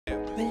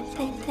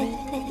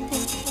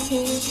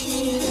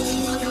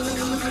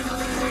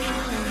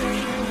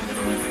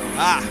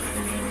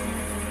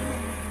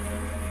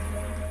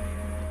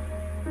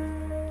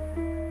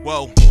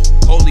Whoa,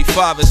 Holy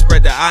Father,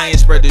 spread the iron,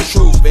 spread the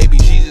truth. Baby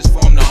Jesus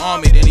formed the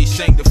army, then he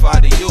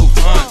sanctified the youth.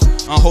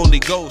 Holy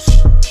Ghost,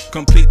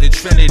 complete the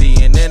Trinity,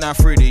 and then I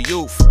free the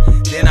youth.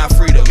 Then I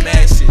free the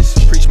masses.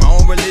 Preach my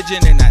own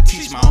religion and I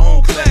teach my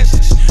own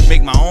classes.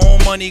 Make my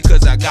own money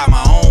cause I got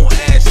my own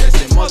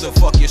assets. And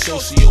motherfuck your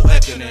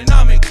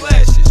socio-economic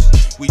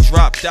classes. We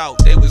dropped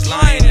out, they was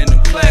lying in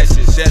them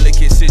classes.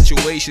 Delicate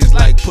situations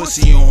like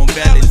pussy on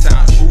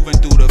Valentine's. Moving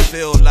through the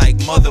field like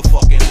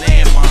motherfucking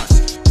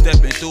landmines.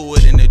 Stepping through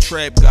it in the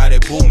trap, got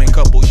it booming.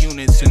 Couple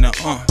units in the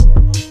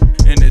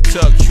in the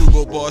tuck,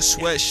 Hugo Boss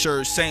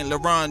sweatshirt, Saint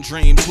Laurent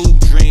dreams, hoop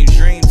dreams,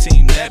 dream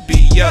team, that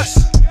be us.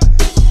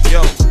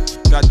 Yo,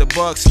 got the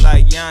bucks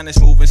like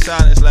Giannis, moving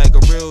silence like a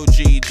real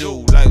G do.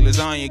 Like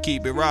lasagna,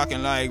 keep it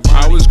rocking like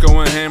Ronnie. I was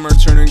going hammer,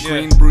 turning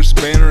green, Bruce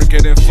Banner,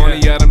 getting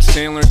funny, Adam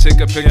Sandler. Take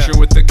a picture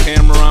with the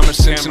camera, I'm a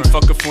Simpson,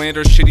 fuck a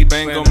Flanders, shitty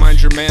bang, don't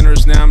mind your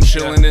manners. Now I'm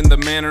chilling in the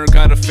manor,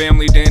 got a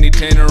family, Danny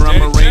Tanner.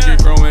 I'm a ranger,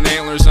 growing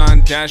antlers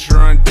on Dasher,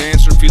 on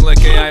Dancer. Feel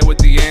like AI with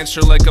the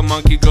answer, like a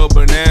monkey go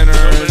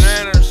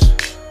bananas.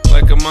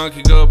 Like a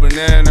monkey go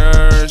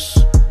bananas.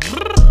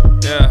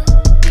 Yeah.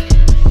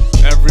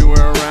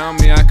 Everywhere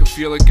around me I can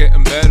feel it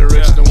getting better.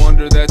 It's no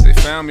wonder that they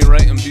found me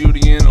writing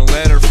beauty in a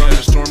letter. From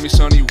the stormy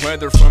sunny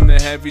weather, from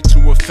the heavy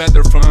to a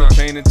feather, from the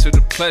pain into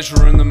the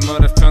pleasure. In the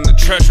mud I found the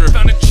treasure.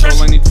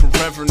 All I need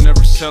forever,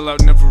 never sell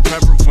out, never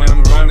ever. When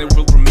I'm gone they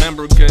will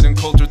remember, getting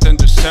colder than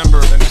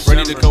December.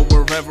 Ready to go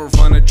wherever,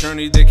 on a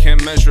journey they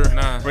can't measure.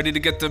 Ready to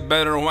get the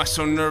better, why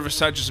so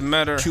nervous, I just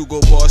met her. Hugo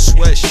Boss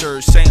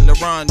sweatshirt, Saint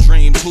Laurent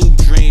dreams, hoop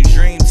dreams,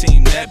 dream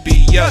team, that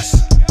be us.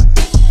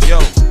 Yo,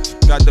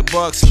 got the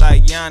bucks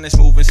like Giannis,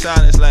 moving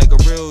silence like a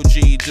real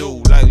G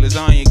do. Like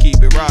lasagna,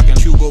 keep it rocking.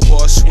 Hugo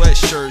Boss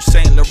sweatshirt,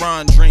 Saint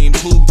Laurent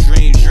dreams, hoop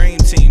dreams, dream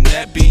team,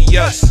 that be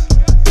us.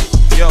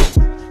 Yo,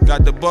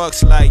 got the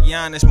bucks like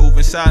Giannis,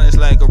 moving silence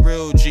like a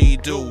real G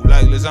do.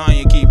 Like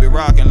lasagna, keep it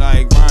rocking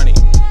like Ronnie.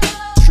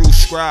 True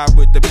scribe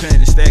with the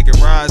pen, stacking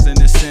rise in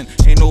the sin.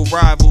 Ain't no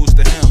rivals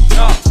to him,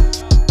 nah.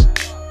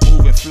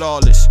 Moving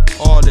flawless,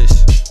 all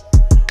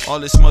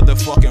this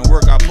motherfucking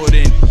work I put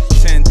in.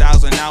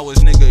 10,000 hours,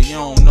 nigga, you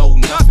don't know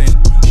nothing.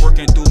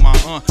 Working through my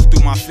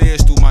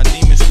fears, through my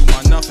demons, through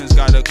my nothings.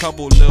 Got a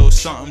couple little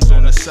somethings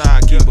on the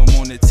side, keep them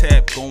on the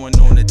tap, going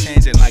on the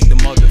tangent like the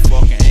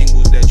motherfucking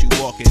angles that you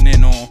walking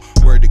in on.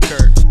 Word to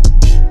Kurt,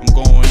 I'm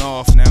going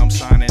off, now I'm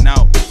signing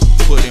out.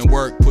 Put in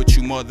work, put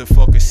you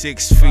motherfucker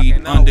 6 feet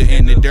under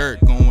in the dirt,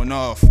 going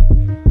off.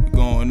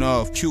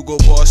 Hugo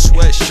Boss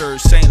sweatshirt,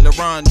 Saint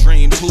Laurent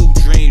dreams, hoop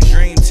dreams,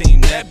 dream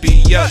team, that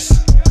be us.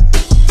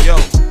 Yo,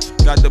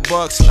 got the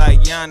bucks like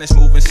Giannis,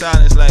 moving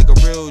silence like a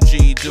real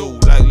G do.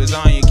 Like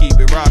lasagna, keep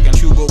it rocking.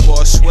 Hugo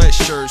Boss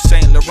sweatshirt,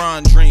 Saint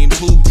Laurent dreams,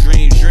 hoop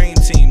dreams, dream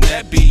team,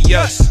 that be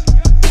us.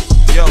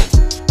 Yo,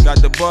 got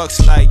the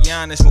bucks like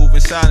Giannis, moving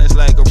silence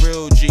like a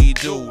real G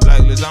do.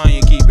 Like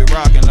lasagna, keep it